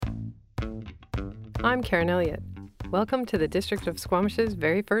I'm Karen Elliott. Welcome to the District of Squamish's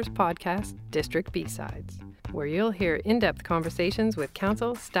very first podcast, District B-Sides, where you'll hear in-depth conversations with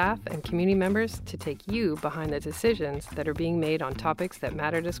council, staff, and community members to take you behind the decisions that are being made on topics that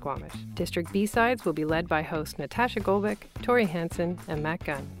matter to Squamish. District B-Sides will be led by hosts Natasha Golbeck, Tori Hansen, and Matt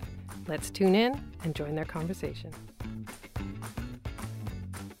Gunn. Let's tune in and join their conversation.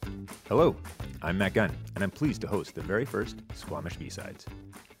 Hello, I'm Matt Gunn, and I'm pleased to host the very first Squamish B-Sides.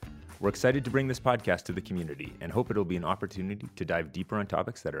 We're excited to bring this podcast to the community and hope it'll be an opportunity to dive deeper on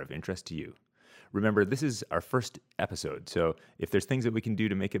topics that are of interest to you. Remember, this is our first episode, so if there's things that we can do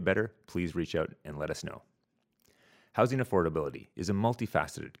to make it better, please reach out and let us know. Housing affordability is a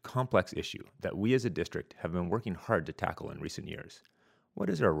multifaceted, complex issue that we as a district have been working hard to tackle in recent years. What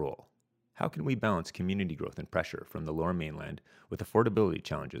is our role? How can we balance community growth and pressure from the Lower Mainland with affordability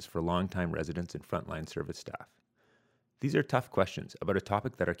challenges for longtime residents and frontline service staff? These are tough questions about a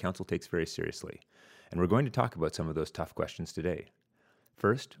topic that our council takes very seriously, and we're going to talk about some of those tough questions today.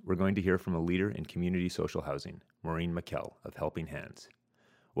 First, we're going to hear from a leader in community social housing, Maureen Mackell of Helping Hands.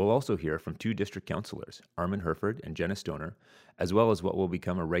 We'll also hear from two district councillors, Armand Hurford and Jenna Stoner, as well as what will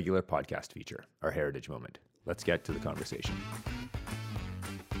become a regular podcast feature, our Heritage Moment. Let's get to the conversation.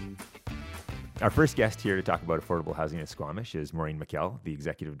 Our first guest here to talk about affordable housing at Squamish is Maureen Mackell, the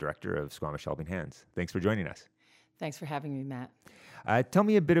Executive Director of Squamish Helping Hands. Thanks for joining us. Thanks for having me, Matt. Tell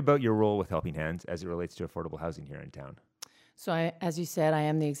me a bit about your role with Helping Hands as it relates to affordable housing here in town. So as you said, I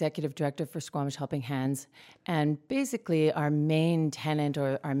am the Executive Director for Squamish Helping Hands. And basically, our main tenant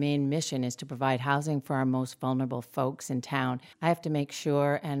or our main mission is to provide housing for our most vulnerable folks in town. I have to make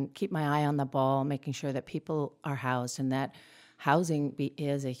sure and keep my eye on the ball, making sure that people are housed and that housing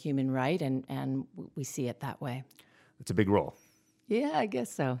is a human right, and we see it that way. It's a big role. Yeah, I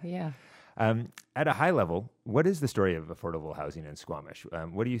guess so, yeah. At a high level, what is the story of affordable housing in Squamish?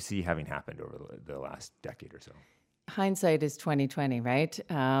 What do you see having happened over the last decade or so? Hindsight is 20/20, right?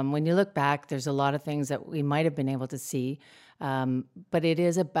 When you look back, there's a lot of things that we might have been able to see, but it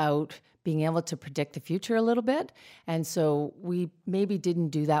is about being able to predict the future a little bit. And so we maybe didn't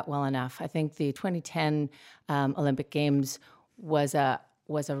do that well enough. I think the 2010 Olympic Games was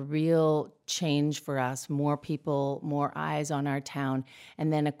a real change for us, more people, more eyes on our town.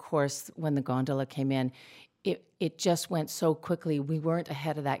 And then, of course, when the gondola came in, it just went so quickly. We weren't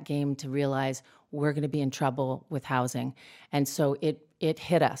ahead of that game to realize we're going to be in trouble with housing. And so it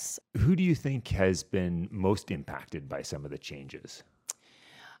hit us. Who do you think has been most impacted by some of the changes?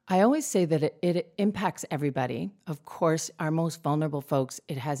 I always say that it impacts everybody. Of course, our most vulnerable folks,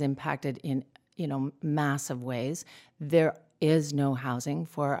 it has impacted in massive ways. There is no housing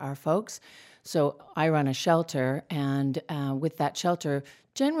for our folks. So I run a shelter, and with that shelter,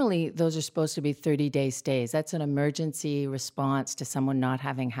 generally those are supposed to be 30-day stays. That's an emergency response to someone not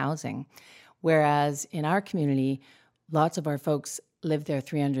having housing. Whereas in our community, lots of our folks live there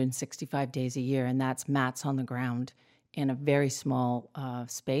 365 days a year, and that's mats on the ground in a very small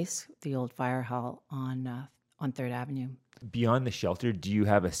space, the old fire hall on 3rd Avenue. Beyond the shelter, do you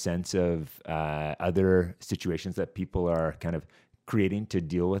have a sense of other situations that people are kind of creating to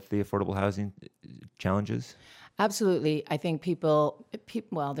deal with the affordable housing challenges? Absolutely. I think people,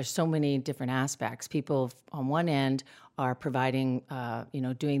 there's so many different aspects. People on one end are providing,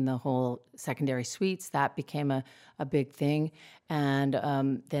 doing the whole secondary suites. That became a big thing. And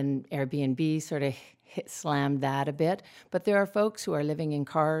then Airbnb sort of slammed that a bit. But there are folks who are living in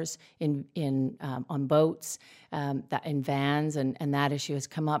cars, on boats, in vans, and that issue has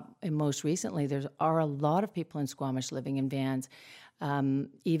come up. And most recently, there are a lot of people in Squamish living in vans,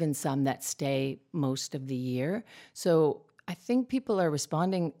 even some that stay most of the year. So I think people are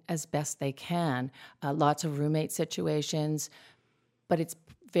responding as best they can. Lots of roommate situations, but it's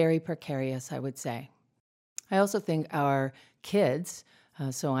very precarious, I would say. I also think our kids,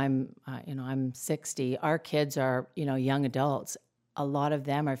 so I'm 60. Our kids are, young adults. A lot of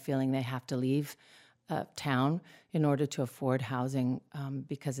them are feeling they have to leave town in order to afford housing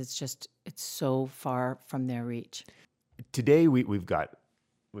because it's so far from their reach. Today we've got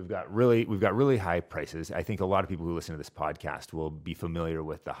really high prices. I think a lot of people who listen to this podcast will be familiar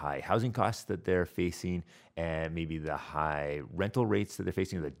with the high housing costs that they're facing and maybe the high rental rates that they're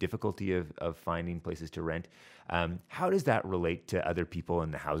facing, or the difficulty of finding places to rent. How does that relate to other people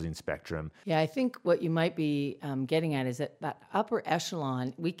in the housing spectrum? Yeah, I think what you might be getting at is that upper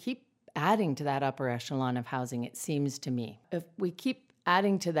echelon, we keep adding to that upper echelon of housing, it seems to me. If we keep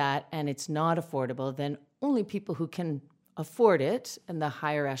adding to that and it's not affordable, then only people who can afford it and the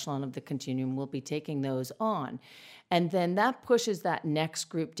higher echelon of the continuum will be taking those on. And then that pushes that next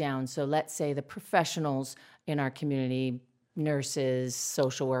group down. So let's say the professionals in our community, nurses,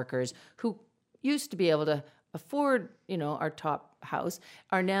 social workers, who used to be able to afford, our top house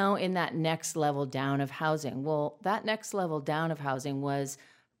are now in that next level down of housing. Well, that next level down of housing was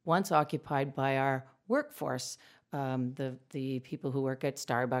once occupied by our workforce, the people who work at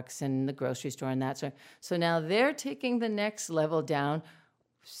Starbucks and the grocery store and that sort. So now they're taking the next level down,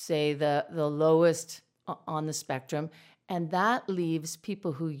 say the lowest on the spectrum, and that leaves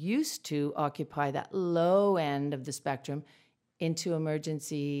people who used to occupy that low end of the spectrum into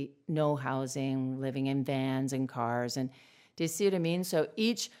emergency, no housing, living in vans and cars. And do you see what I mean? So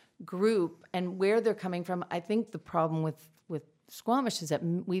each group and where they're coming from, I think the problem with Squamish is that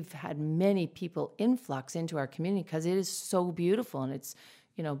we've had many people influx into our community because it is so beautiful and it's,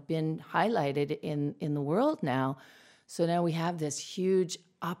 been highlighted in the world now. So now we have this huge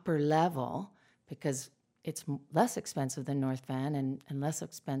upper level because it's less expensive than North Van and less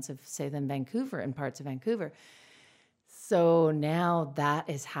expensive, say, than Vancouver and parts of Vancouver. So now that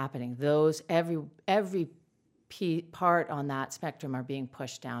is happening. Every part on that spectrum are being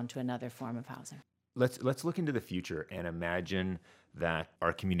pushed down to another form of housing. Let's look into the future and imagine that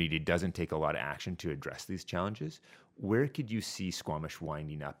our community doesn't take a lot of action to address these challenges. Where could you see Squamish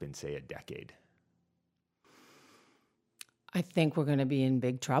winding up in, say, a decade? I think we're going to be in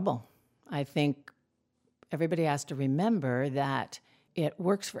big trouble. I think everybody has to remember that it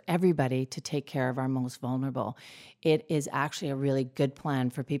works for everybody to take care of our most vulnerable. It is actually a really good plan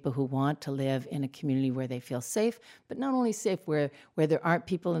for people who want to live in a community where they feel safe, but not only safe, where there aren't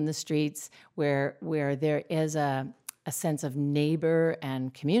people in the streets, where there is a sense of neighbor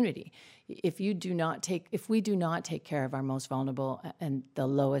and community. If we do not take care of our most vulnerable and the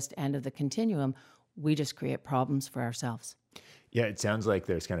lowest end of the continuum, we just create problems for ourselves. Yeah, it sounds like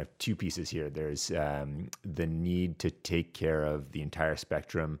there's kind of two pieces here. There's the need to take care of the entire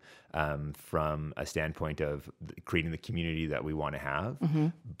spectrum from a standpoint of creating the community that we want to have,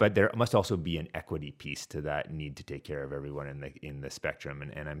 but there must also be an equity piece to that need to take care of everyone in the spectrum.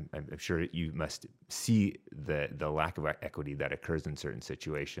 And I'm sure you must see the lack of equity that occurs in certain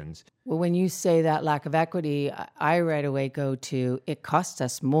situations. Well, when you say that lack of equity, I right away go to it costs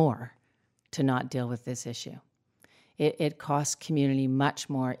us more to not deal with this issue. It costs community much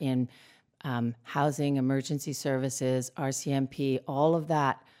more in housing, emergency services, RCMP, all of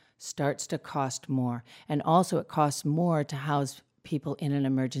that starts to cost more. And also it costs more to house people in an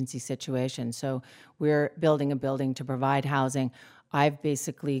emergency situation. So we're building a building to provide housing. I've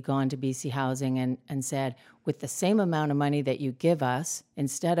basically gone to BC Housing and said, with the same amount of money that you give us,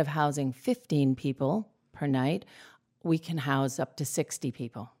 instead of housing 15 people per night, we can house up to 60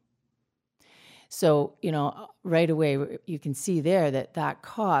 people. So, right away, you can see there that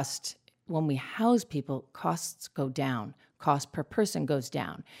cost, when we house people, costs go down. Cost per person goes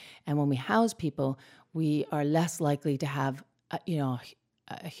down. And when we house people, we are less likely to have, a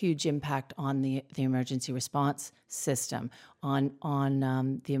huge impact on the emergency response system, on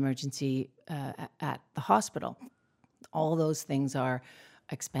the emergency at the hospital. All those things are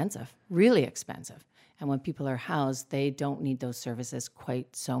expensive, really expensive. And when people are housed, they don't need those services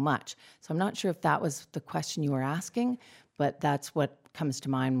quite so much. So I'm not sure if that was the question you were asking, but that's what comes to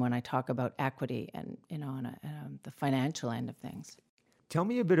mind when I talk about equity and, on the financial end of things. Tell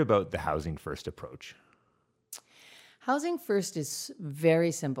me a bit about the Housing First approach. Housing First is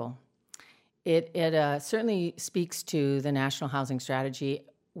very simple. It certainly speaks to the National Housing Strategy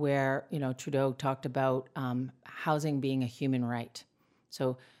where, Trudeau talked about housing being a human right.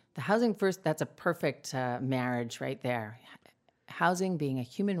 So the Housing First, that's a perfect marriage right there. Housing being a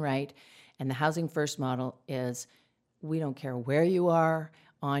human right, and the Housing First model is we don't care where you are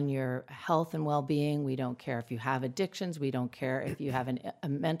on your health and well-being. We don't care if you have addictions. We don't care if you have a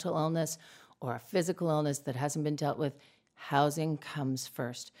mental illness or a physical illness that hasn't been dealt with. Housing comes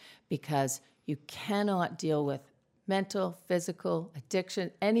first because you cannot deal with mental, physical,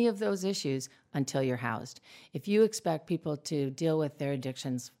 addiction, any of those issues until you're housed. If you expect people to deal with their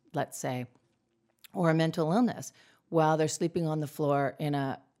addictions, let's say, or a mental illness while they're sleeping on the floor in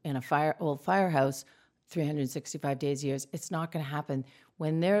a old firehouse 365 days a year, it's not going to happen.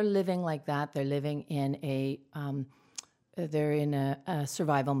 When they're living like that, they're living in a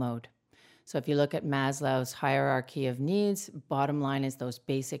survival mode. So if you look at Maslow's hierarchy of needs, bottom line is those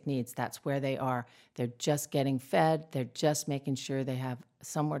basic needs. That's where they are. They're just getting fed. They're just making sure they have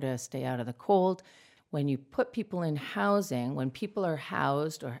somewhere to stay out of the cold. When you put people in housing, when people are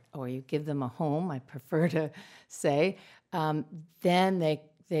housed or you give them a home, I prefer to say, then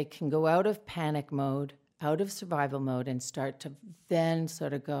they can go out of panic mode, out of survival mode, and start to then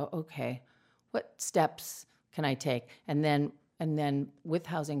sort of go, okay, what steps can I take? And then with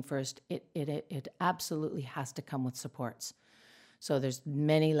Housing First, it absolutely has to come with supports. So there's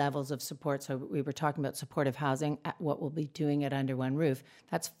many levels of support. So we were talking about supportive housing, at what we'll be doing it under one roof.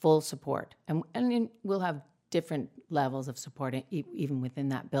 That's full support. And we'll have different levels of support even within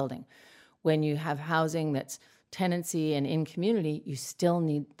that building. When you have housing that's tenancy and in community, you still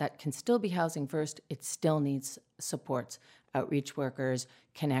need, that can still be housing first. It still needs supports, outreach workers,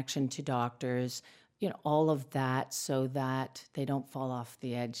 connection to doctors, all of that, so that they don't fall off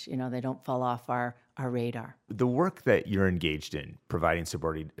the edge, they don't fall off our radar. The work that you're engaged in, providing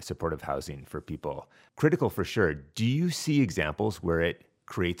supportive housing for people, critical for sure. Do you see examples where it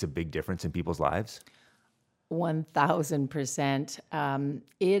creates a big difference in people's lives? 1,000%.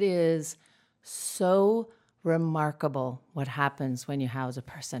 It is so remarkable what happens when you house a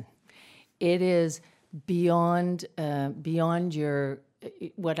person. It is beyond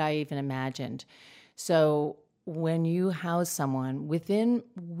what I even imagined. So when you house someone, within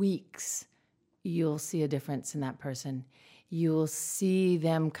weeks, you'll see a difference in that person. You'll see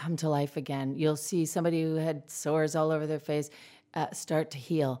them come to life again. You'll see somebody who had sores all over their face start to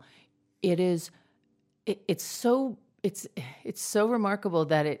heal. It's so remarkable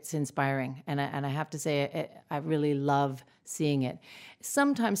that it's inspiring, and I have to say I really love seeing it.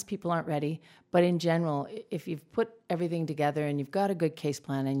 Sometimes people aren't ready, but in general, if you've put everything together and you've got a good case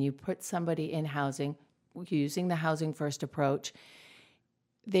plan and you put somebody in housing using the housing first approach,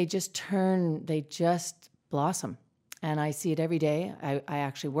 they just blossom. And I see it every day. I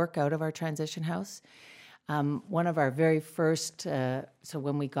actually work out of our transition house. One of our very first, so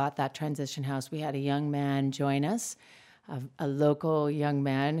when we got that transition house, we had a young man join us, a local young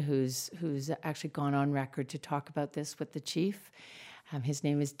man who's actually gone on record to talk about this with the chief. His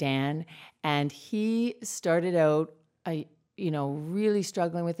name is Dan, and he started out, really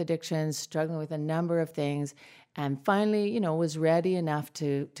struggling with addictions, struggling with a number of things, and finally, was ready enough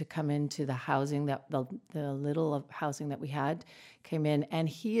to come into the housing, that the little of housing that we had came in, and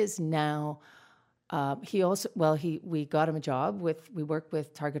he is now. We got him a job we work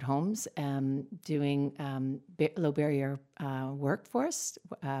with Target Homes, doing low barrier workforce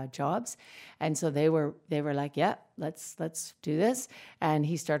jobs, and so they were like, yeah, let's do this, and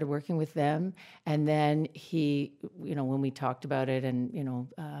he started working with them, and then he, when we talked about it, and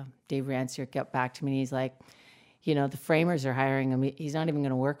Dave Rancier got back to me, and he's like, the framers are hiring him. He's not even going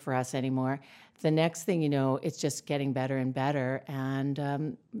to work for us anymore. The next thing it's just getting better and better,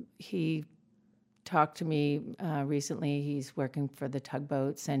 and he talked to me recently. He's working for the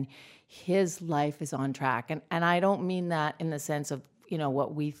tugboats, and his life is on track. And I don't mean that in the sense of,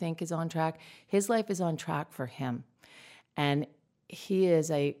 what we think is on track. His life is on track for him. And he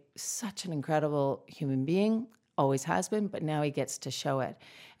is such an incredible human being, always has been, but now he gets to show it.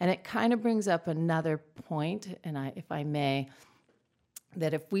 And it kind of brings up another point, and if I may,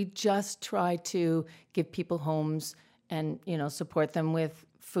 that if we just try to give people homes and, support them with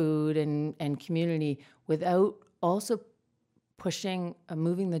food and community without also pushing,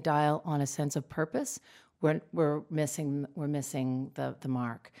 moving the dial on a sense of purpose, we're missing the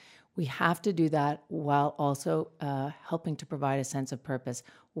mark. We have to do that while also helping to provide a sense of purpose.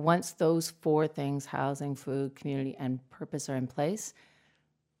 Once those four things, housing, food, community, and purpose, are in place,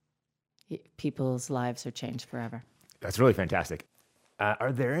 people's lives are changed forever. That's really fantastic.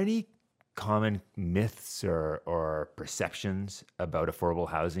 Are there any common myths or perceptions about affordable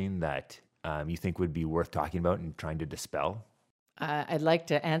housing that you think would be worth talking about and trying to dispel? I'd like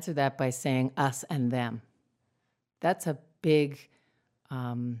to answer that by saying us and them. That's a big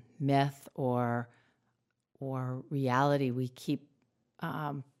myth or reality we keep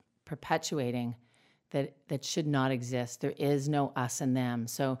perpetuating that should not exist. There is no us and them.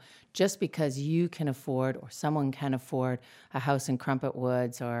 So just because you can afford, or someone can afford, a house in Crumpet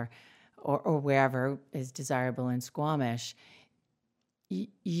Woods or wherever is desirable in Squamish,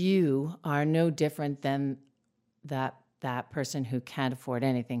 you are no different than that person who can't afford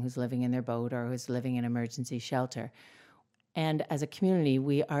anything, who's living in their boat or who's living in emergency shelter. And as a community,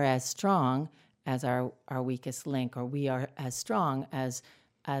 we are as strong as our weakest link, or we are as strong as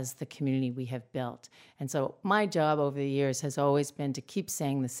the community we have built. And so my job over the years has always been to keep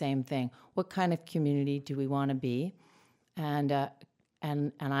saying the same thing. What kind of community do we want to be? And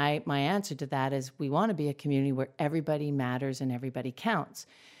my answer to that is, we want to be a community where everybody matters and everybody counts.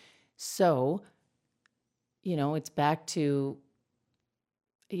 So, it's back to,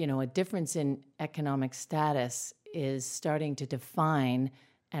 a difference in economic status is starting to define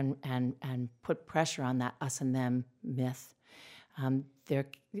and put pressure on that us and them myth. They're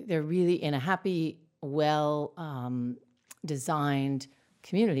really in a happy, well designed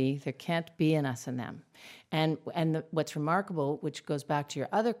community, there can't be an us and them. And what's remarkable, which goes back to your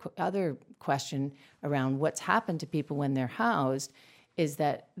other question around what's happened to people when they're housed, is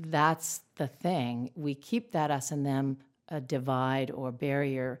that that's the thing. We keep that us and them divide or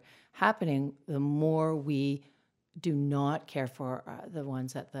barrier happening the more we do not care for the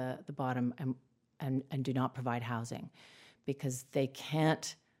ones at the bottom and do not provide housing, because they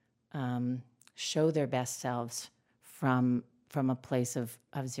can't show their best selves from a place of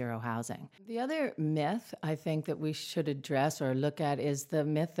zero housing. The other myth I think that we should address or look at is the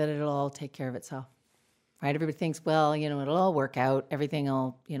myth that it'll all take care of itself. Right? Everybody thinks, well, it'll all work out. Everything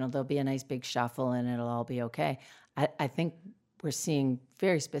will, there'll be a nice big shuffle and it'll all be okay. I think we're seeing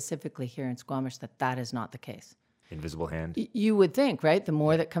very specifically here in Squamish that is not the case. Invisible hand? You would think, right? The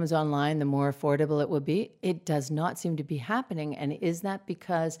more that comes online, the more affordable it would be. It does not seem to be happening. And is that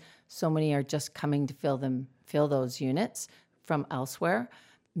because so many are just coming to fill those units from elsewhere?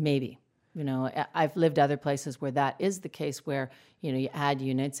 Maybe. I've lived other places where that is the case, where, you add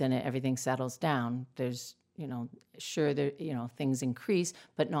units and everything settles down. There's, sure, there, things increase,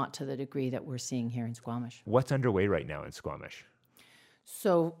 but not to the degree that we're seeing here in Squamish. What's underway right now in Squamish?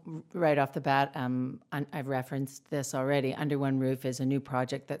 So right off the bat, I've referenced this already. Under One Roof is a new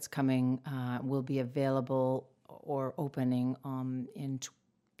project that's coming, will be available or opening in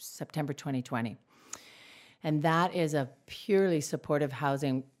September 2020. And that is a purely supportive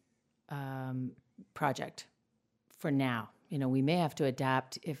housing project for now. We may have to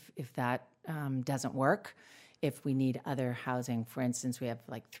adapt if that doesn't work. If we need other housing, for instance, we have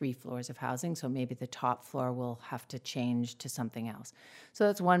like 3 floors of housing, so maybe the top floor will have to change to something else. So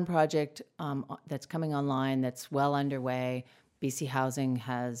that's one project that's coming online that's well underway. BC Housing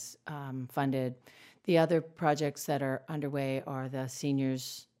has funded. The other projects that are underway are the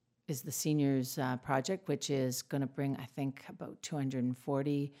seniors project, which is going to bring, I think, about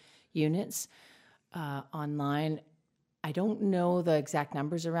 240 units online. I don't know the exact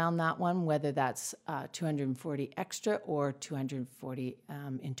numbers around that one, whether that's 240 extra or 240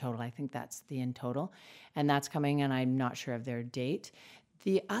 in total. I think that's the in total. And that's coming, and I'm not sure of their date.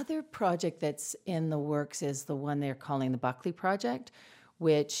 The other project that's in the works is the one they're calling the Buckley Project,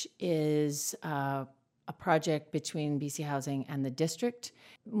 which is a project between BC Housing and the district.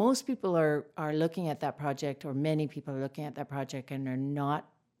 Most people are looking at that project, or many people are looking at that project, and are not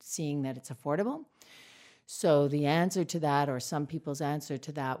seeing that it's affordable. So the answer to that, or some people's answer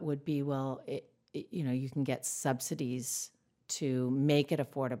to that, would be, well, you can get subsidies to make it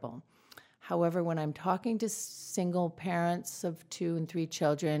affordable. However, when I'm talking to single parents of 2 and 3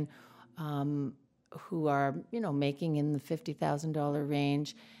 children who are, making in the $50,000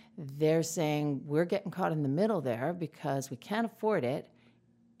 range, they're saying we're getting caught in the middle there because we can't afford it.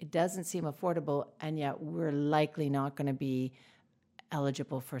 It doesn't seem affordable, and yet we're likely not going to be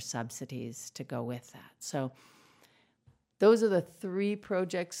eligible for subsidies to go with that. So those are the 3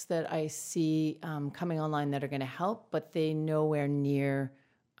 projects that I see coming online that are going to help, but they nowhere near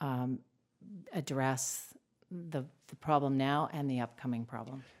address the problem now and the upcoming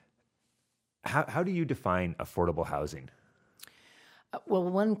problem. How do you define affordable housing? Well,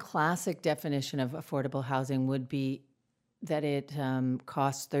 one classic definition of affordable housing would be that it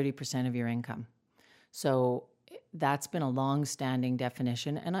costs 30% of your income. So that's been a long-standing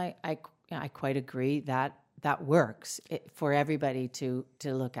definition, and I quite agree that works for everybody to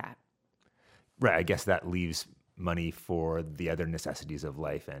look at. Right. I guess that leaves money for the other necessities of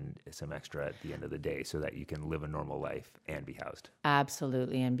life and some extra at the end of the day, so that you can live a normal life and be housed.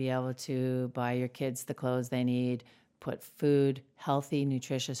 Absolutely, and be able to buy your kids the clothes they need, put food, healthy,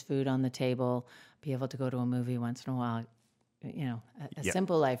 nutritious food on the table, be able to go to a movie once in a while. A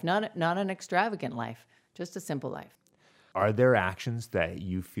simple life, not an extravagant life. Just a simple life. Are there actions that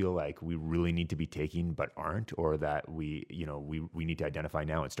you feel like we really need to be taking but aren't, or that we need to identify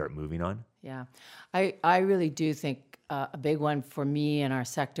now and start moving on? Yeah, I really do think a big one for me in our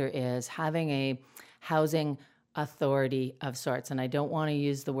sector is having a housing authority of sorts. And I don't want to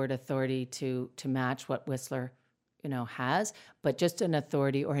use the word authority to match what Whistler has, but just an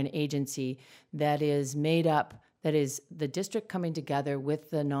authority or an agency that is made up, that is the district coming together with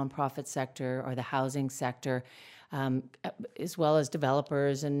the nonprofit sector or the housing sector, as well as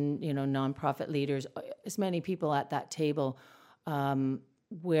developers and nonprofit leaders, as many people at that table,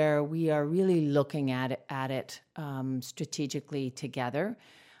 where we are really looking at it strategically together.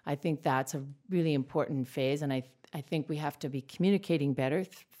 I think that's a really important phase, and I think we have to be communicating better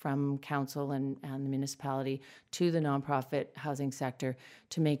from council and the municipality to the nonprofit housing sector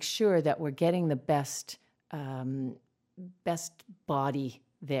to make sure that we're getting the best body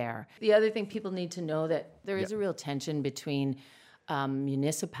there. The other thing people need to know, that there is a real tension between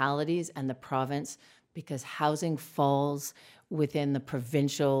municipalities and the province, because housing falls within the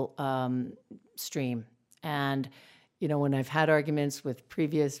provincial stream. And, when I've had arguments with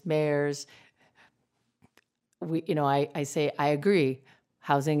previous mayors, I say, I agree,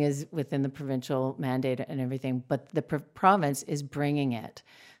 housing is within the provincial mandate and everything, but the province is bringing it.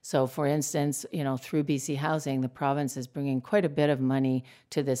 So, for instance, through BC Housing, the province is bringing quite a bit of money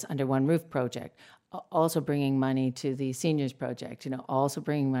to this Under One Roof project, also bringing money to the seniors project, also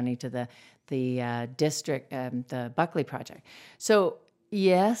bringing money to the district, the Buckley project. So,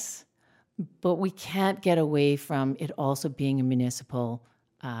 yes, but we can't get away from it also being a municipal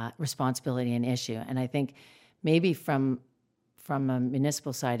responsibility and issue. And I think maybe from a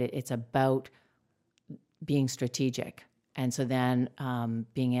municipal side, it's about being strategic. And so then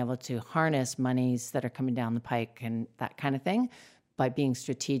being able to harness monies that are coming down the pike and that kind of thing by being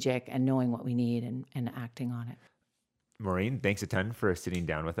strategic and knowing what we need and acting on it. Maureen, thanks a ton for sitting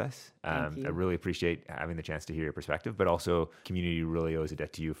down with us. I really appreciate having the chance to hear your perspective, but also community really owes a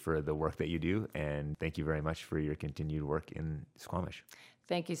debt to you for the work that you do. And thank you very much for your continued work in Squamish.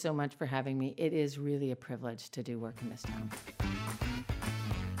 Thank you so much for having me. It is really a privilege to do work in this town.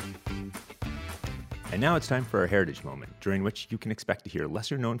 And now it's time for our Heritage Moment, during which you can expect to hear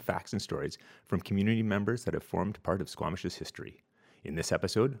lesser-known facts and stories from community members that have formed part of Squamish's history. In this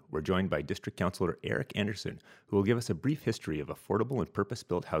episode, we're joined by District Councillor Eric Anderson, who will give us a brief history of affordable and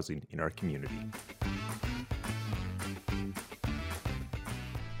purpose-built housing in our community.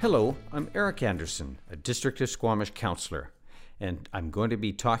 Hello, I'm Eric Anderson, a District of Squamish councillor, and I'm going to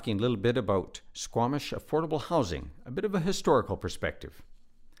be talking a little bit about Squamish affordable housing, a bit of a historical perspective.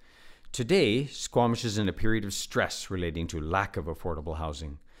 Today, Squamish is in a period of stress relating to lack of affordable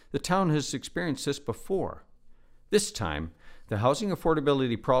housing. The town has experienced this before. This time, the housing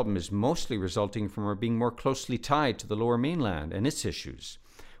affordability problem is mostly resulting from our being more closely tied to the Lower Mainland and its issues.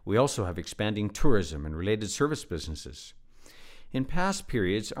 We also have expanding tourism and related service businesses. In past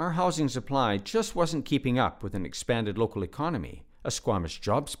periods, our housing supply just wasn't keeping up with an expanded local economy, a Squamish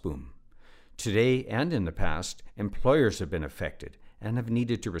jobs boom. Today and in the past, employers have been affected and have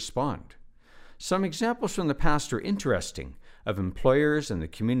needed to respond. Some examples from the past are interesting, of employers and the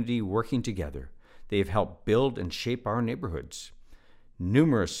community working together. They have helped build and shape our neighborhoods.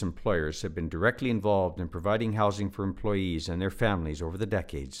 Numerous employers have been directly involved in providing housing for employees and their families over the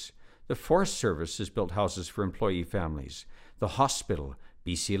decades. The Forest Service has built houses for employee families. The hospital,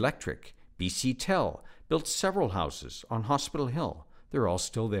 BC Electric, BC Tel, built several houses on Hospital Hill. They're all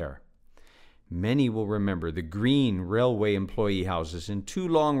still there. Many will remember the green railway employee houses in 2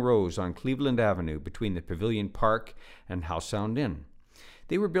 long rows on Cleveland Avenue between the Pavilion Park and Howe Sound Inn.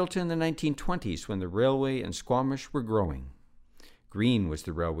 They were built in the 1920s when the railway and Squamish were growing. Green was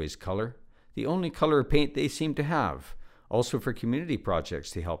the railway's color, the only color of paint they seemed to have, also for community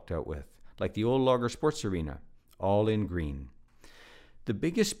projects they helped out with, like the old Logger Sports Arena, all in green. The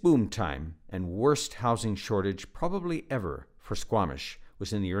biggest boom time and worst housing shortage probably ever for Squamish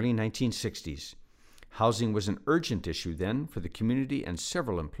was in the early 1960s. Housing was an urgent issue then for the community and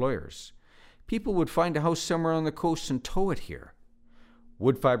several employers. People would find a house somewhere on the coast and tow it here.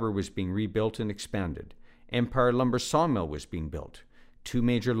 Wood fiber was being rebuilt and expanded. Empire Lumber Sawmill was being built. 2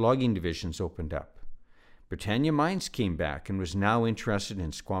 major logging divisions opened up. Britannia Mines came back and was now interested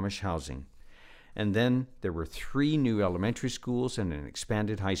in Squamish housing. And then there were 3 new elementary schools and an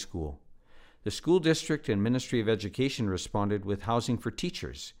expanded high school. The school district and Ministry of Education responded with housing for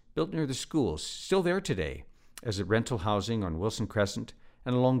teachers, built near the schools, still there today, as a rental housing on Wilson Crescent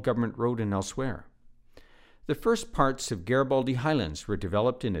and along Government Road and elsewhere. The first parts of Garibaldi Highlands were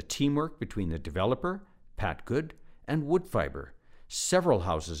developed in a teamwork between the developer, Pat Good, and Wood Fiber. Several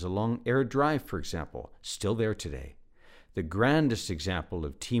houses along Air Drive, for example, still there today. The grandest example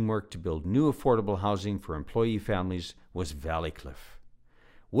of teamwork to build new affordable housing for employee families was Valleycliff.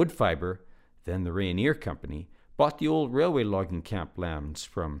 Wood Fiber, then the Rayonier Company, bought the old railway logging camp lands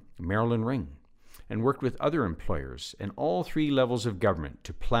from Marilyn Ring and worked with other employers and all 3 levels of government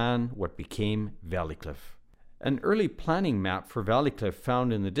to plan what became Valleycliff. An early planning map for Valleycliff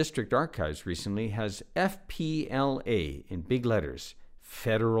found in the district archives recently has FPLA in big letters,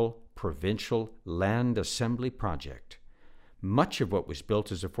 Federal Provincial Land Assembly Project. Much of what was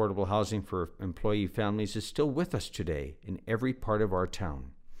built as affordable housing for employee families is still with us today in every part of our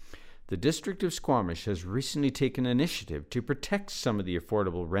town. The District of Squamish has recently taken initiative to protect some of the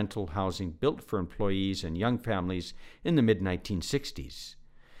affordable rental housing built for employees and young families in the mid-1960s.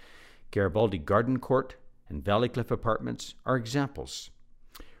 Garibaldi Garden Court and Valleycliff Apartments are examples.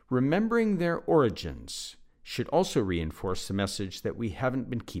 Remembering their origins should also reinforce the message that we haven't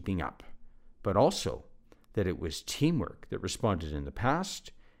been keeping up, but also that it was teamwork that responded in the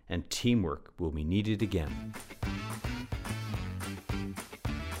past, and teamwork will be needed again.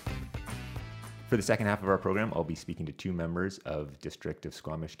 For the second half of our program, I'll be speaking to two members of District of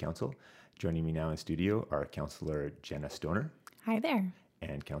Squamish Council. Joining me now in studio are Councillor Jenna Stoner. Hi there.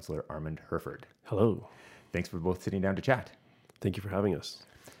 And Councillor Armand Hurford. Hello. Thanks for both sitting down to chat. Thank you for having us.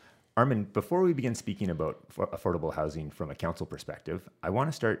 Armand, before we begin speaking about affordable housing from a council perspective, I want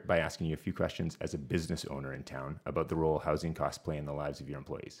to start by asking you a few questions as a business owner in town about the role housing costs play in the lives of your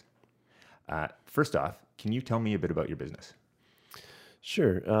employees. First off, can you tell me a bit about your business?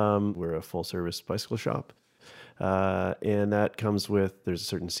 Sure. We're a full-service bicycle shop, and that comes with, there's a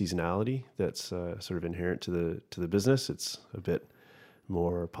certain seasonality that's sort of inherent to the business. It's a bit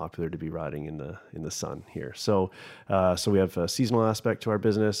more popular to be riding in the sun here. So we have a seasonal aspect to our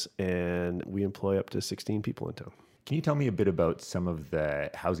business, and we employ up to 16 people in town. Can you tell me a bit about some of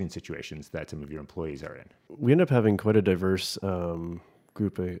the housing situations that some of your employees are in? We end up having quite a diverse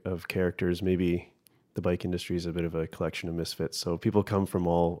group of characters. Maybe the bike industry is a bit of a collection of misfits. So people come from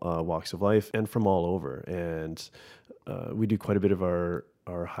all walks of life and from all over. And we do quite a bit of our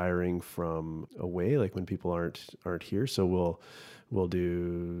hiring from away, like when people aren't here. So we'll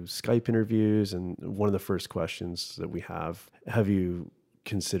do Skype interviews, and one of the first questions that we have you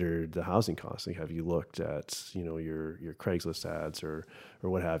considered the housing costs? Like, have you looked at, your Craigslist ads or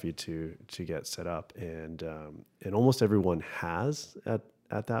what have you to get set up? And almost everyone has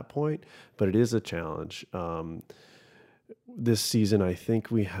at that point, but it is a challenge. This season, I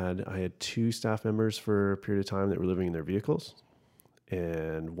think I had 2 staff members for a period of time that were living in their vehicles,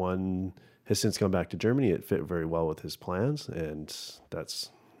 and one has since gone back to Germany. It fit very well with his plans, and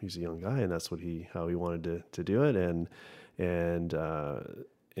he's a young guy, and that's how he wanted to do it. And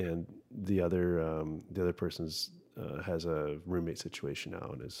the other person's has a roommate situation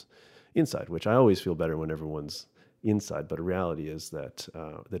now and is inside, which I always feel better when everyone's inside. But the reality is that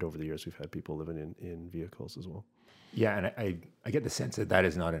over the years we've had people living in vehicles as well. Yeah, and I get the sense that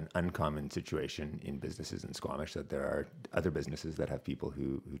is not an uncommon situation in businesses in Squamish, that there are other businesses that have people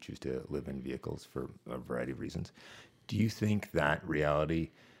who choose to live in vehicles for a variety of reasons. Do you think that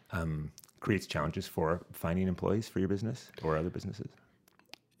reality creates challenges for finding employees for your business or other businesses?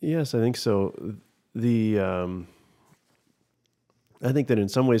 Yes, I think so. I think that in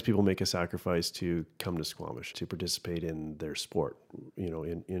some ways people make a sacrifice to come to Squamish to participate in their sport.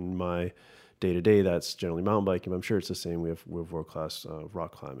 In my day-to-day, that's generally mountain biking. I'm sure it's the same. We have world-class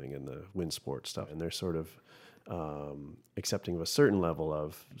rock climbing and the wind sport stuff, and they're sort of accepting of a certain level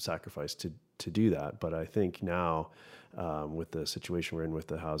of sacrifice to do that. But I think now, with the situation we're in with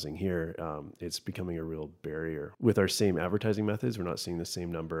the housing here, it's becoming a real barrier. With our same advertising methods, we're not seeing the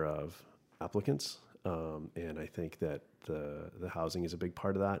same number of applicants, and I think that the housing is a big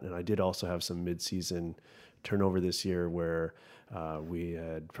part of that. And I did also have some mid-season turnover this year where we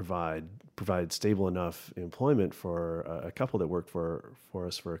had provided stable enough employment for a couple that worked for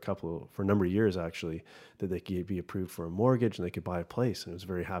us for a number of years, actually, that they could be approved for a mortgage and they could buy a place. And it was a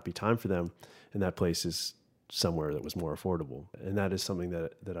very happy time for them. And that place is somewhere that was more affordable. And that is something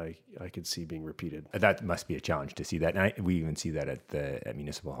that I could see being repeated. That must be a challenge to see that. And we even see that at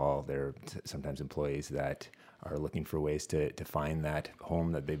Municipal Hall. There are sometimes employees that are looking for ways to find that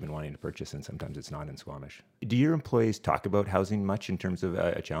home that they've been wanting to purchase, and sometimes it's not in Squamish. Do your employees talk about housing much in terms of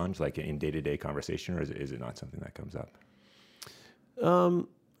a challenge, like in day-to-day conversation, or is it not something that comes up?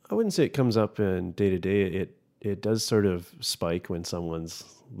 I wouldn't say it comes up in day-to-day. It does sort of spike when someone's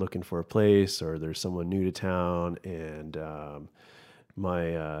looking for a place or there's someone new to town. And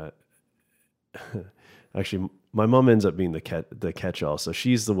my mom ends up being the catch-all. So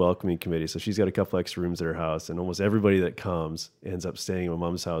she's the welcoming committee. So she's got a couple extra rooms at her house, and almost everybody that comes ends up staying at my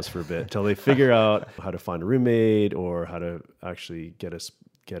mom's house for a bit until they figure out how to find a roommate or how to actually get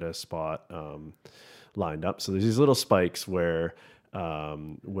a spot lined up. So there's these little spikes where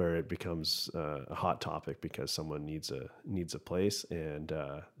it becomes a hot topic because someone needs a place, and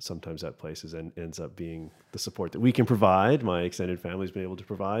sometimes that place ends up being the support that we can provide. My extended family's been able to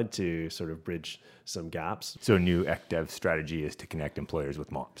provide to sort of bridge some gaps. So a new ECDEV strategy is to connect employers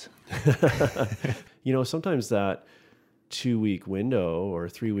with moms. Sometimes that 2-week window or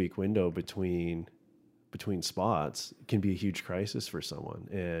 3-week window between spots can be a huge crisis for someone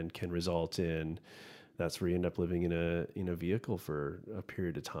and can result in that's where you end up living in a vehicle for a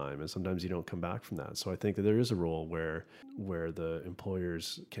period of time, and sometimes you don't come back from that. So I think that there is a role where the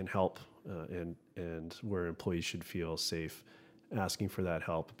employers can help, and where employees should feel safe asking for that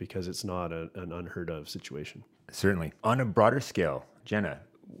help, because it's not an unheard of situation. Certainly. On a broader scale, Jenna,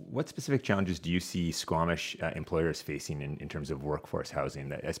 What specific challenges do you see Squamish employers facing in terms of workforce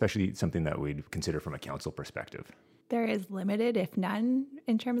housing, especially something that we'd consider from a council perspective? There is limited, if none,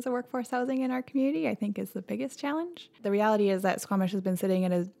 in terms of workforce housing in our community, I think is the biggest challenge. The reality is that Squamish has been sitting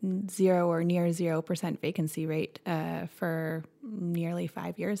at a 0 or near 0% vacancy rate for nearly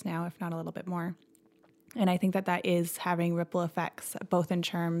 5 years now, if not a little bit more. And I think that that is having ripple effects, both in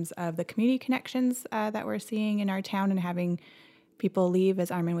terms of the community connections that we're seeing in our town and having people leave,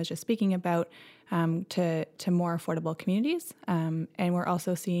 as Armand was just speaking about, to more affordable communities. And we're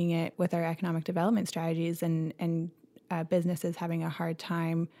also seeing it with our economic development strategies and businesses having a hard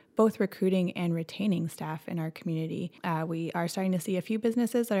time both recruiting and retaining staff in our community. We are starting to see a few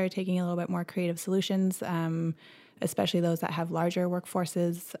businesses that are taking a little bit more creative solutions, especially those that have larger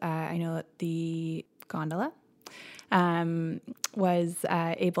workforces. I know that the Gondola was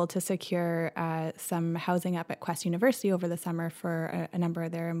able to secure some housing up at Quest University over the summer for a number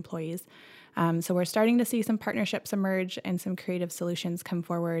of their employees. So we're starting to see some partnerships emerge and some creative solutions come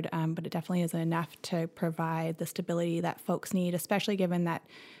forward, but it definitely isn't enough to provide the stability that folks need, especially given that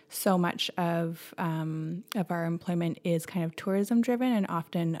so much of our employment is kind of tourism driven and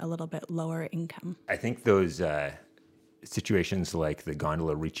often a little bit lower income. I think those situations like the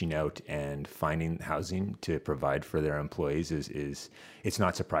Gondola reaching out and finding housing to provide for their employees is it's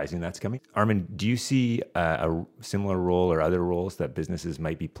not surprising that's coming. Armand, do you see a similar role or other roles that businesses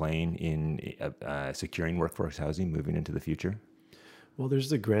might be playing in securing workforce housing moving into the future? Well, there's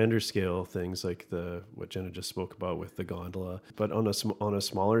the grander scale things like what Jenna just spoke about with the Gondola. But on a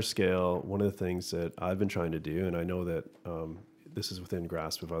smaller scale, one of the things that I've been trying to do, and I know that this is within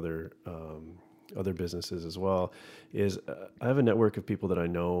grasp of other businesses as well, is I have a network of people that I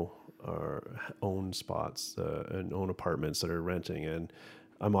know own spots and own apartments that are renting, and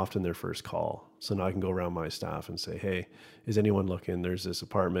I'm often their first call. So now I can go around my staff and say, hey, is anyone looking? There's this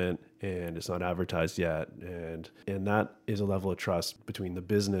apartment and it's not advertised yet. And that is a level of trust between the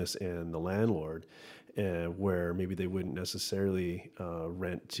business and the landlord, where maybe they wouldn't necessarily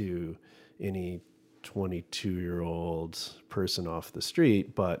rent to any 22-year-old person off the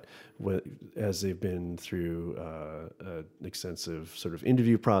street, but as they've been through an extensive sort of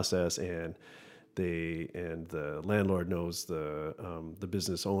interview process, and the landlord knows the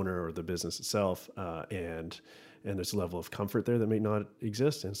business owner or the business itself, and there's a level of comfort there that may not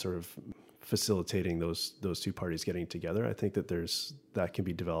exist, and sort of facilitating those two parties getting together. I think that that can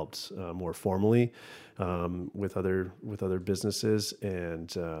be developed more formally with other businesses,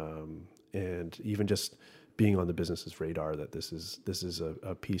 and even just being on the business's radar that this is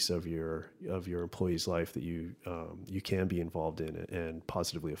a piece of your employee's life that you can be involved in and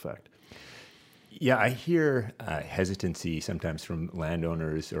positively affect. Yeah, I hear hesitancy sometimes from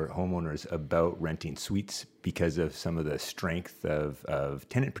landowners or homeowners about renting suites because of some of the strength of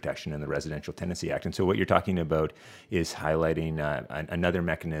tenant protection in the Residential Tenancy Act. And so what you're talking about is highlighting another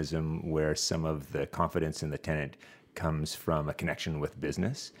mechanism where some of the confidence in the tenant comes from a connection with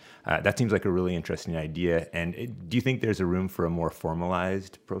business. That seems like a really interesting idea. And do you think there's a room for a more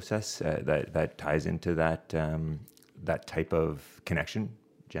formalized process that ties into that type of connection,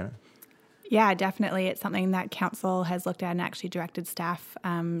 Jenna? Yeah, definitely. It's something that council has looked at and actually directed staff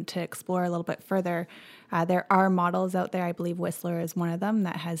to explore a little bit further. There are models out there. I believe Whistler is one of them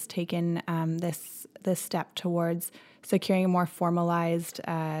that has taken this step towards securing a more formalized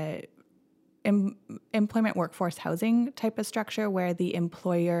employment workforce housing type of structure, where the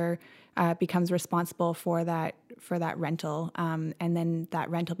employer becomes responsible for that rental, and then that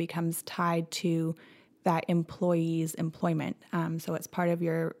rental becomes tied to that employee's employment. So it's part of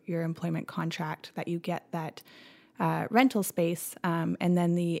your employment contract that you get that rental space, and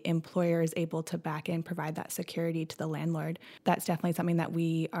then the employer is able to back in, provide that security to the landlord. That's definitely something that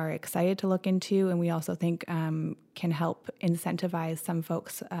we are excited to look into, and we also think can help incentivize some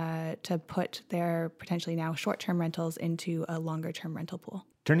folks to put their potentially now short-term rentals into a longer-term rental pool.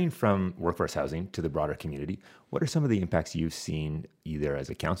 Turning from workforce housing to the broader community, what are some of the impacts you've seen either as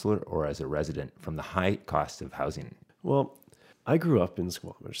a councillor or as a resident from the high cost of housing? Well, I grew up in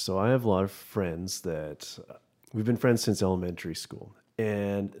Squamish, so I have a lot of friends that we've been friends since elementary school.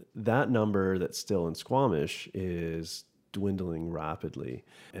 And that number that's still in Squamish is dwindling rapidly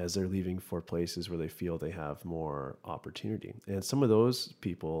as they're leaving for places where they feel they have more opportunity. And some of those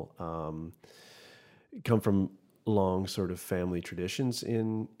people come from long sort of family traditions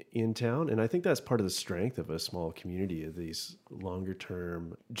in town. And I think that's part of the strength of a small community, of these longer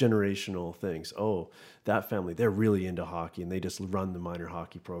term generational things. Oh, that family, they're really into hockey and they just run the minor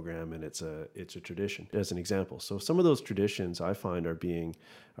hockey program, and it's a tradition, as an example. So some of those traditions I find are being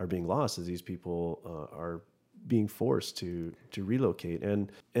lost as these people are being forced to relocate.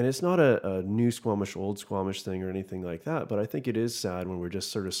 And it's not a new Squamish, old Squamish thing or anything like that, but I think it is sad when we're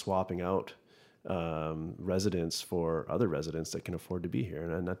just sort of swapping out residents for other residents that can afford to be here.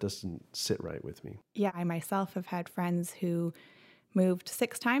 And that doesn't sit right with me. Yeah, I myself have had friends who moved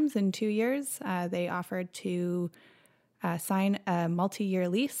 6 times in 2 years. They offered to sign a multi-year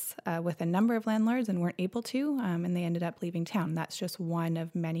lease with a number of landlords and weren't able to, and they ended up leaving town. That's just one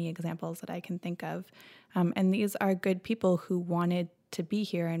of many examples that I can think of. And these are good people who wanted to be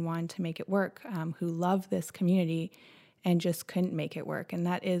here and wanted to make it work, who love this community and just couldn't make it work. And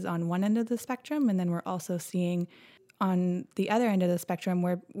that is on one end of the spectrum. And then we're also seeing on the other end of the spectrum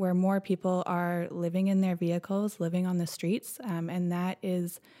where more people are living in their vehicles, living on the streets. And that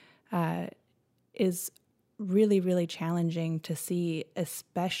is really, really challenging to see,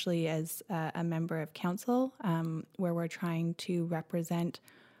 especially as a member of council, where we're trying to represent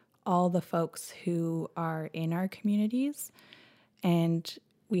all the folks who are in our communities. And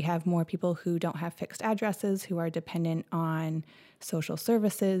we have more people who don't have fixed addresses, who are dependent on social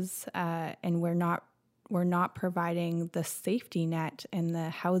services, and we're not providing the safety net and the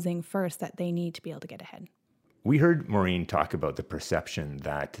housing first that they need to be able to get ahead. We heard Maureen talk about the perception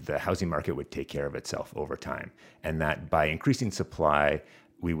that the housing market would take care of itself over time, and that by increasing supply,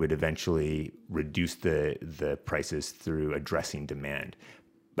 we would eventually reduce the prices through addressing demand.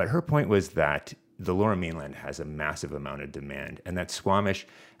 But her point was that the Lower Mainland has a massive amount of demand, and that Squamish,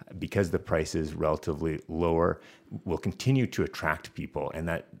 because the price is relatively lower, will continue to attract people, and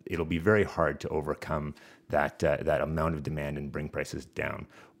that it'll be very hard to overcome that amount of demand and bring prices down.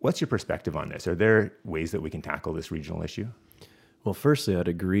 What's your perspective on this? Are there ways that we can tackle this regional issue? Well, firstly, I'd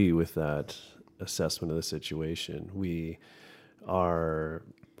agree with that assessment of the situation. We are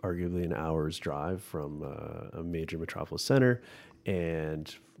arguably an hour's drive from a major metropolis center,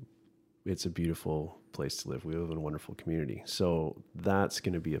 and it's a beautiful place to live. We live in a wonderful community. So that's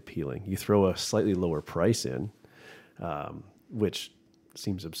going to be appealing. You throw a slightly lower price in, which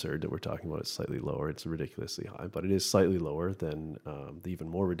seems absurd that we're talking about it slightly lower. It's ridiculously high, but it is slightly lower than the even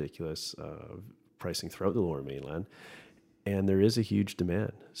more ridiculous pricing throughout the Lower Mainland. And there is a huge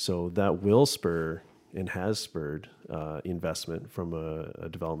demand. So that will spur and has spurred investment from a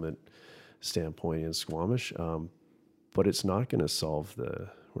development standpoint in Squamish. But it's not going to solve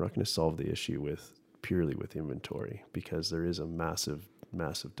we're not going to solve the issue purely with inventory, because there is a massive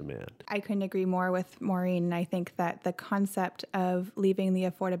demand. I couldn't agree more with Maureen. And I think that the concept of leaving the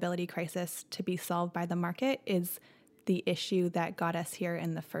affordability crisis to be solved by the market is the issue that got us here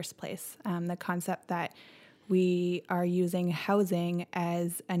in the first place. The concept that we are using housing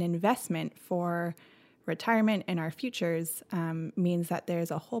as an investment for retirement and our futures means that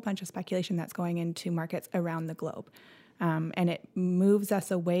there's a whole bunch of speculation that's going into markets around the globe. And it moves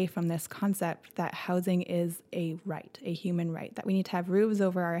us away from this concept that housing is a right, a human right, that we need to have roofs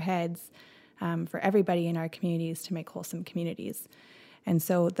over our heads for everybody in our communities to make wholesome communities. And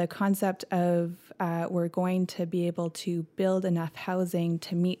so the concept of we're going to be able to build enough housing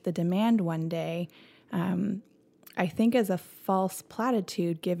to meet the demand one day, I think is a false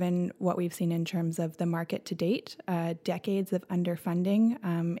platitude given what we've seen in terms of the market to date, decades of underfunding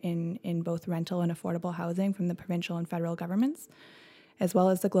in both rental and affordable housing from the provincial and federal governments, as well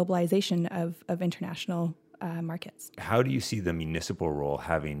as the globalization of international markets. How do you see the municipal role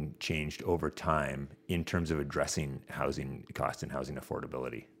having changed over time in terms of addressing housing costs and housing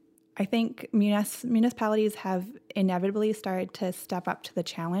affordability? I think municipalities have inevitably started to step up to the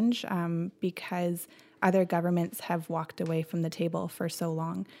challenge because other governments have walked away from the table for so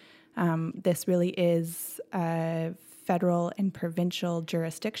long. This really is a federal and provincial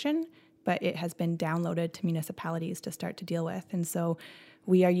jurisdiction, but it has been downloaded to municipalities to start to deal with. And so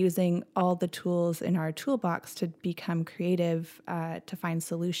we are using all the tools in our toolbox to become creative, to find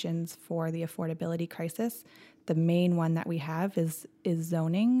solutions for the affordability crisis. The main one that we have is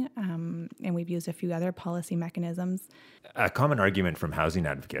zoning, and we've used a few other policy mechanisms. A common argument from housing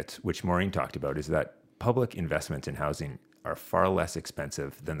advocates, which Maureen talked about, is that public investments in housing are far less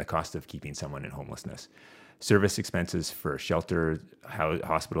expensive than the cost of keeping someone in homelessness. Service expenses for shelter,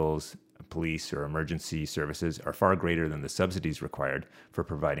 hospitals, police, or emergency services are far greater than the subsidies required for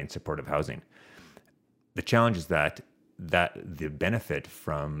providing supportive housing. The challenge is that the benefit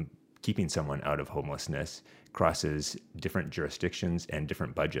from keeping someone out of homelessness crosses different jurisdictions and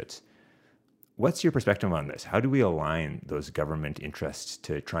different budgets. What's your perspective on this? How do we align those government interests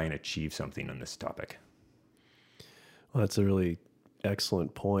to try and achieve something on this topic? Well, that's a really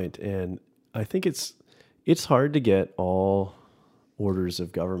excellent point. And I think it's hard to get all orders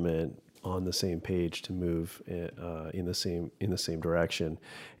of government on the same page to move in the same direction.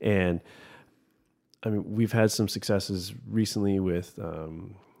 And I mean, we've had some successes recently with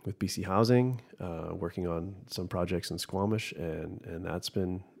BC Housing, working on some projects in Squamish, and that's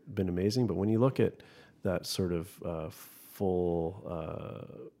been amazing. But when you look at that sort of full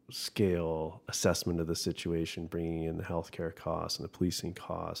scale assessment of the situation, bringing in the healthcare costs and the policing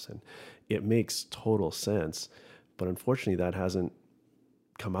costs, and it makes total sense. But unfortunately, that hasn't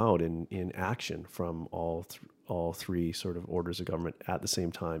come out in action from all three sort of orders of government at the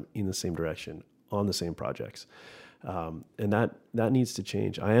same time, in the same direction, on the same projects. And that needs to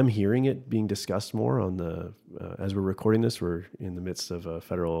change. I am hearing it being discussed more on the, as we're recording this, we're in the midst of a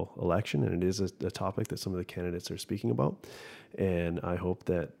federal election, and it is a topic that some of the candidates are speaking about. And I hope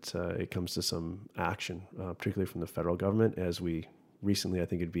that it comes to some action, particularly from the federal government, as we recently, I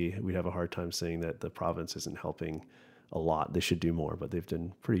think we'd have a hard time saying that the province isn't helping a lot. They should do more, but they've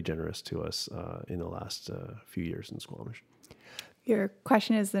been pretty generous to us in the last few years in Squamish. Your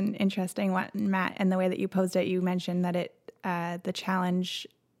question is an interesting one, Matt, and the way that you posed it, you mentioned that the challenge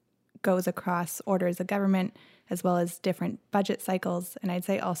goes across orders of government as well as different budget cycles, and I'd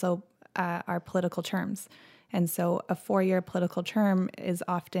say also our political terms. And so a 4-year political term is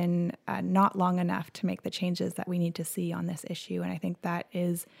often not long enough to make the changes that we need to see on this issue, and I think that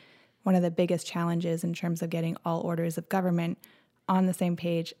is one of the biggest challenges in terms of getting all orders of government on the same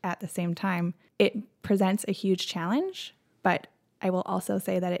page at the same time. It presents a huge challenge, but I will also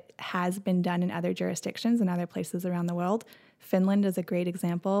say that it has been done in other jurisdictions and other places around the world. Finland is a great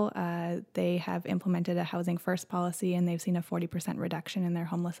example. They have implemented a housing first policy, and they've seen a 40% reduction in their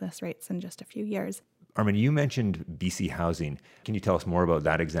homelessness rates in just a few years. Armand, you mentioned BC Housing. Can you tell us more about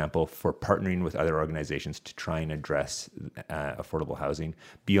that example for partnering with other organizations to try and address affordable housing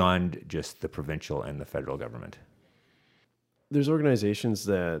beyond just the provincial and the federal government? There's organizations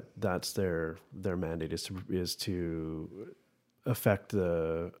that's their mandate is to affect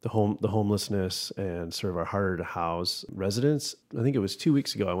the homelessness and sort of our harder to house residents. I think it was 2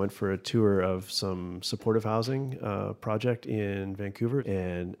 weeks ago, I went for a tour of some supportive housing project in Vancouver,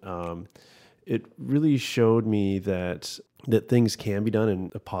 and it really showed me that things can be done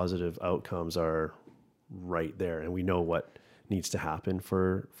and the positive outcomes are right there. And we know what needs to happen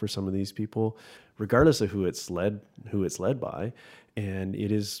for some of these people, regardless of who it's led by. And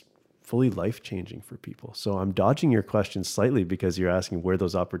it is fully life-changing for people. So I'm dodging your question slightly because you're asking where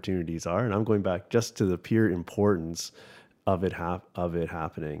those opportunities are. And I'm going back just to the pure importance of it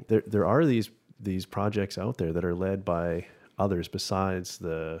happening. There are these projects out there that are led by others besides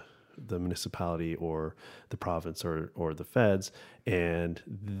the municipality or the province or the feds, and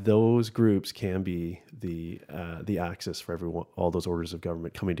those groups can be the axis for everyone, all those orders of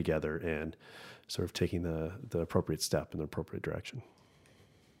government coming together and sort of taking the appropriate step in the appropriate direction.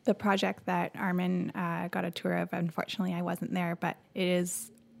 The project that Armand got a tour of, unfortunately I wasn't there, but it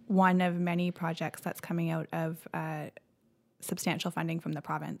is one of many projects that's coming out of substantial funding from the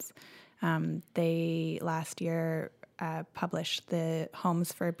province. They last year published the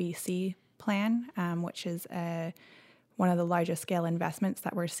Homes for BC plan, which is one of the largest scale investments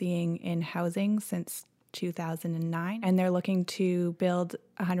that we're seeing in housing since 2009. And they're looking to build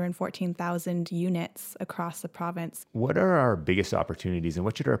 114,000 units across the province. What are our biggest opportunities and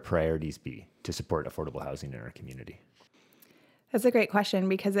what should our priorities be to support affordable housing in our community? That's a great question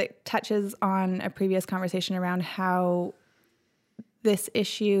because it touches on a previous conversation around how this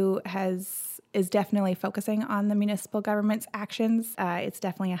issue is definitely focusing on the municipal government's actions. It's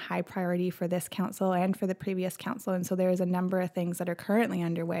definitely a high priority for this council and for the previous council. And so there's a number of things that are currently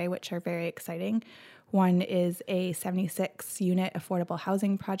underway, which are very exciting. One is a 76-unit affordable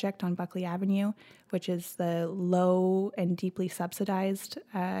housing project on Buckley Avenue, which is the low and deeply subsidized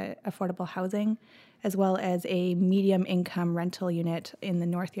affordable housing, as well as a medium income rental unit in the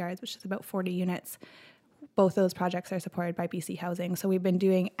North Yards, which is about 40 units. Both those projects are supported by BC Housing. So we've been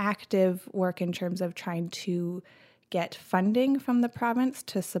doing active work in terms of trying to get funding from the province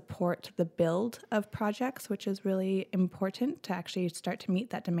to support the build of projects, which is really important to actually start to meet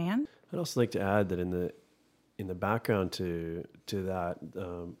that demand. I'd also like to add that in the background to that,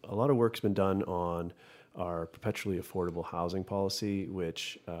 a lot of work's been done on our perpetually affordable housing policy,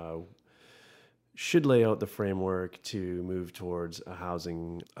 which should lay out the framework to move towards a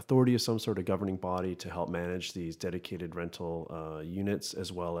housing authority of some sort of governing body to help manage these dedicated rental units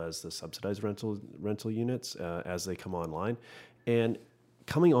as well as the subsidized rental units as they come online. And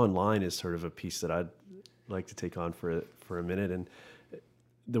coming online is sort of a piece that I'd like to take on for a minute. And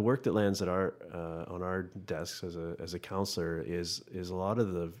the work that lands at on our desks as a counselor is a lot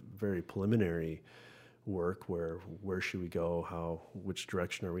of the very preliminary work where should we go, which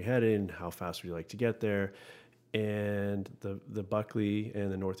direction are we heading, how fast would you like to get there. And the Buckley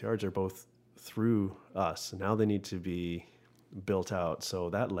and the North Yards are both through us. And now they need to be built out. So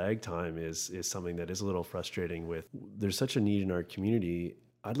that lag time is something that is a little frustrating. There's such a need in our community.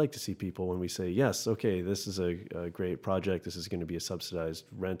 I'd like to see people, when we say, yes, okay, this is a great project, this is going to be a subsidized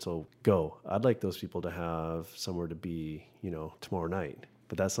rental, go. I'd like those people to have somewhere to be, tomorrow night.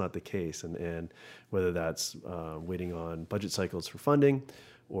 But that's not the case. And whether that's waiting on budget cycles for funding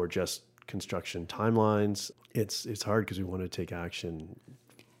or just construction timelines, it's hard because we want to take action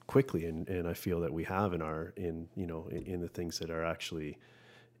quickly. And I feel that we have in the things that are actually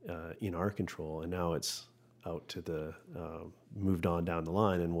in our control. And now it's out to the moved on down the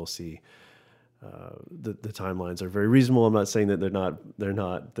line, and we'll see. The timelines are very reasonable. I'm not saying that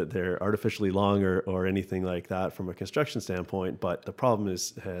they're artificially long or anything like that from a construction standpoint, but the problem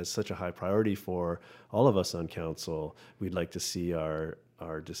has such a high priority for all of us on council. We'd like to see our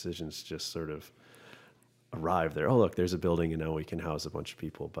decisions just sort of arrive there. Oh, look, there's a building, and now we can house a bunch of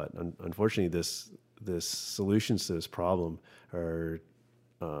people. But unfortunately, this solutions to this problem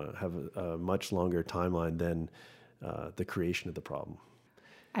have a much longer timeline than the creation of the problem.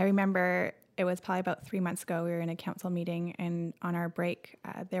 I remember it was probably about 3 months ago, we were in a council meeting, and on our break,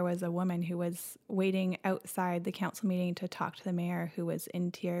 there was a woman who was waiting outside the council meeting to talk to the mayor, who was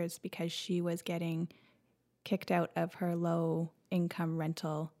in tears because she was getting kicked out of her low-income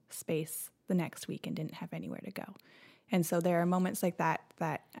rental space the next week and didn't have anywhere to go. And so there are moments like that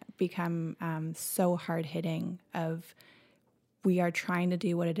become so hard-hitting of, we are trying to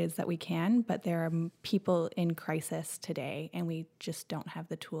do what it is that we can, but there are people in crisis today, and we just don't have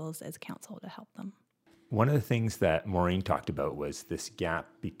the tools as council to help them. One of the things that Maureen talked about was this gap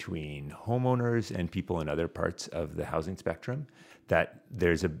between homeowners and people in other parts of the housing spectrum, that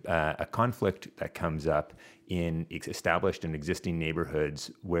there's a conflict that comes up in established and existing neighborhoods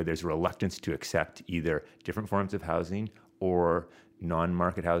where there's a reluctance to accept either different forms of housing or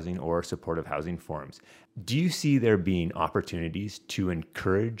non-market housing or supportive housing forms. Do you see there being opportunities to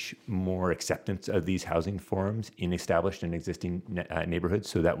encourage more acceptance of these housing forms in established and existing neighborhoods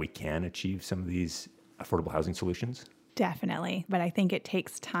so that we can achieve some of these affordable housing solutions? Definitely. But I think it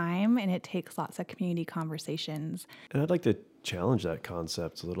takes time, and it takes lots of community conversations. And I'd like to challenge that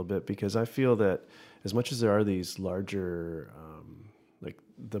concept a little bit, because I feel that as much as there are these larger, like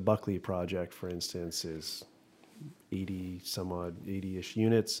the Buckley project, for instance, is 80-ish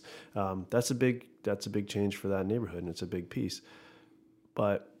units. That's a big change for that neighborhood, and it's a big piece.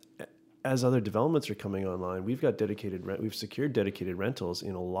 But as other developments are coming online, we've secured dedicated rentals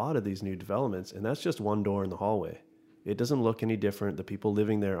in a lot of these new developments, and that's just one door in the hallway. It doesn't look any different. The people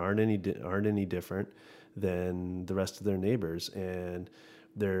living there aren't any different than the rest of their neighbors, and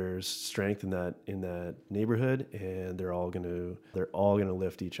there's strength in that neighborhood, and they're all gonna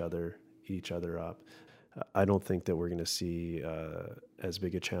lift each other up. I don't think that we're going to see as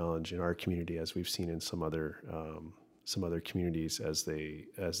big a challenge in our community as we've seen in some other communities as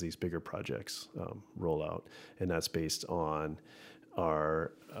these bigger projects roll out, and that's based on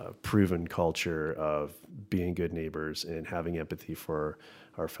our proven culture of being good neighbors and having empathy for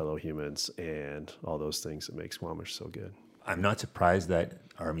our fellow humans and all those things that make Squamish so good. I'm not surprised that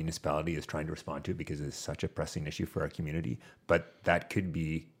our municipality is trying to respond to it because it's such a pressing issue for our community, but that could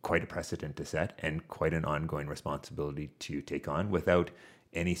be quite a precedent to set and quite an ongoing responsibility to take on without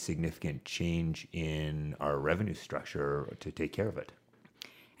any significant change in our revenue structure to take care of it.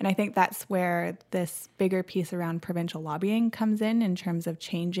 And I think that's where this bigger piece around provincial lobbying comes in terms of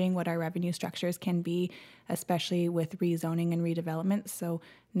changing what our revenue structures can be, especially with rezoning and redevelopment. So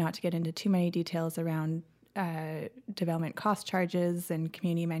not to get into too many details around development cost charges and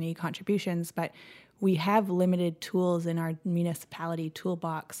community amenity contributions, but we have limited tools in our municipality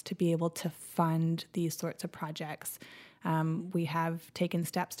toolbox to be able to fund these sorts of projects. We have taken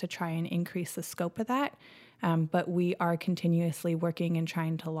steps to try and increase the scope of that, but we are continuously working and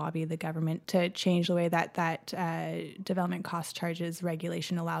trying to lobby the government to change the way that development cost charges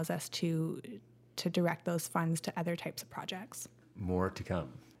regulation allows us to direct those funds to other types of projects. More to come.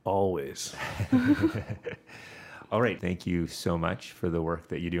 Always. All right. Thank you so much for the work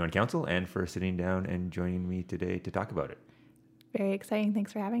that you do on council and for sitting down and joining me today to talk about it. Very exciting.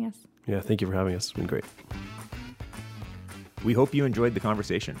 Thanks for having us. Yeah, thank you for having us. It's been great. We hope you enjoyed the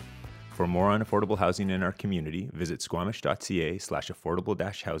conversation. For more on affordable housing in our community, visit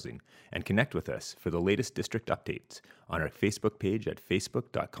squamish.ca/affordable-housing and connect with us for the latest district updates on our Facebook page at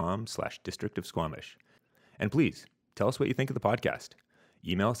facebook.com/District of Squamish. And please, tell us what you think of the podcast.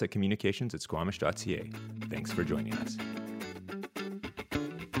 Email us at communications@squamish.ca. Thanks for joining us.